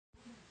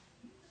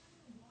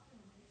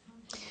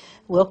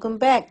Welcome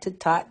back to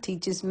Tot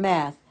Teaches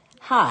Math.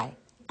 Hi,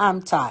 I'm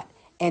Tot,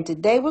 and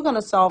today we're going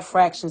to solve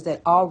fractions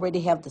that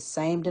already have the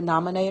same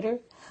denominator,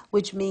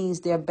 which means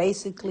they're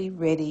basically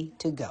ready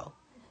to go.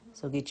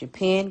 So get your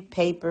pen,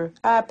 paper,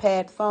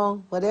 iPad,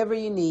 phone, whatever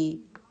you need,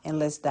 and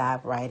let's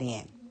dive right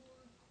in.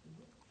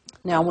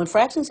 Now, when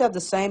fractions have the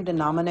same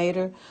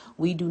denominator,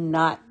 we do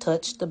not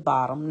touch the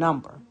bottom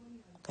number,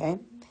 okay?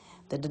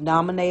 The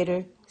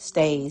denominator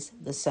stays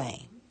the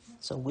same.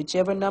 So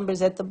whichever number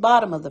is at the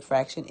bottom of the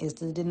fraction is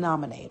the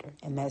denominator,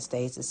 and that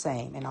stays the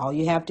same. And all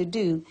you have to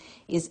do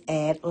is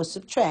add or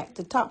subtract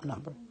the top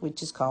number,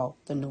 which is called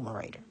the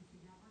numerator.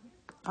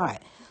 All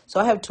right,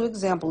 so I have two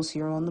examples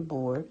here on the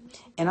board,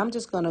 and I'm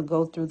just going to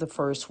go through the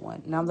first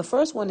one. Now, the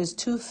first one is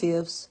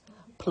 2/5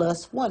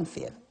 plus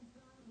 1/5.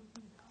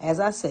 As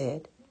I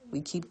said,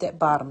 we keep that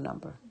bottom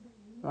number,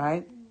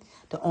 right?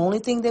 The only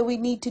thing that we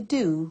need to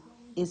do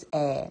is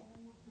add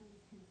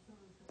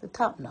the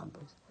top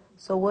numbers.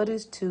 So what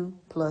is 2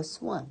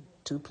 plus 1?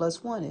 2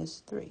 plus 1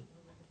 is 3.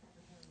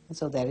 And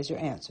so that is your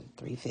answer,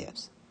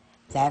 3/5.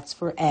 That's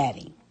for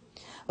adding.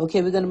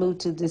 Okay, we're going to move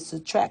to this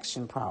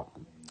subtraction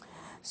problem.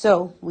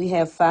 So we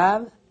have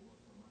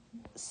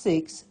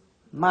 5/6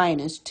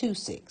 minus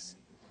 2/6.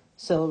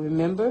 So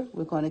remember,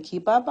 we're going to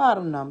keep our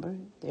bottom number.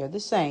 They're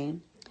the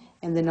same.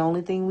 And then the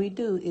only thing we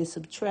do is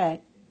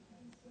subtract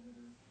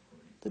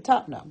the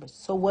top numbers.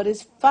 So what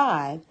is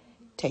 5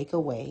 take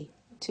away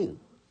 2?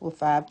 Well,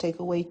 5 take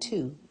away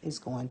 2 is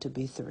going to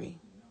be 3.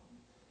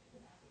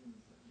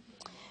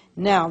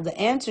 Now, the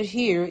answer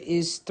here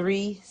is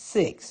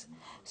 3/6.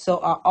 So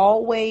I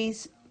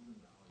always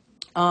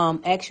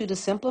ask you to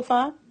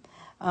simplify.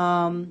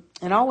 And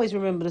always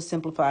remember to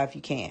simplify if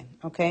you can,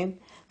 okay?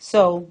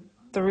 So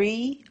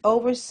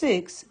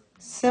 3/6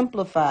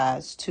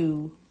 simplifies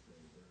to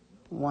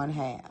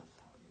 1/2.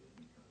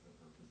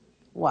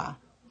 Why?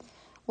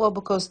 Well,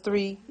 because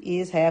 3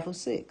 is half of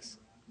 6.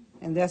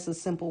 And that's a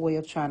simple way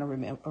of trying to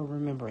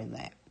remembering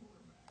that.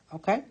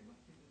 Okay?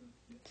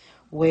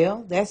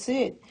 Well, that's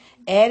it.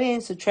 Adding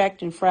and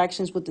subtracting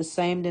fractions with the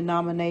same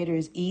denominator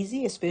is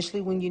easy, especially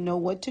when you know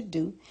what to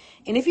do.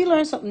 And if you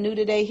learned something new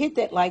today, hit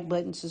that like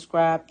button,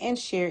 subscribe, and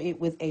share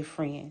it with a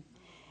friend.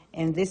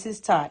 And this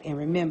is Tot. And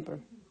remember,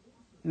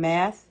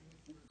 math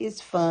is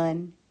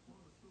fun,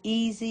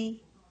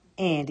 easy,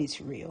 and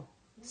it's real.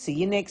 See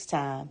you next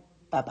time.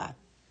 Bye-bye.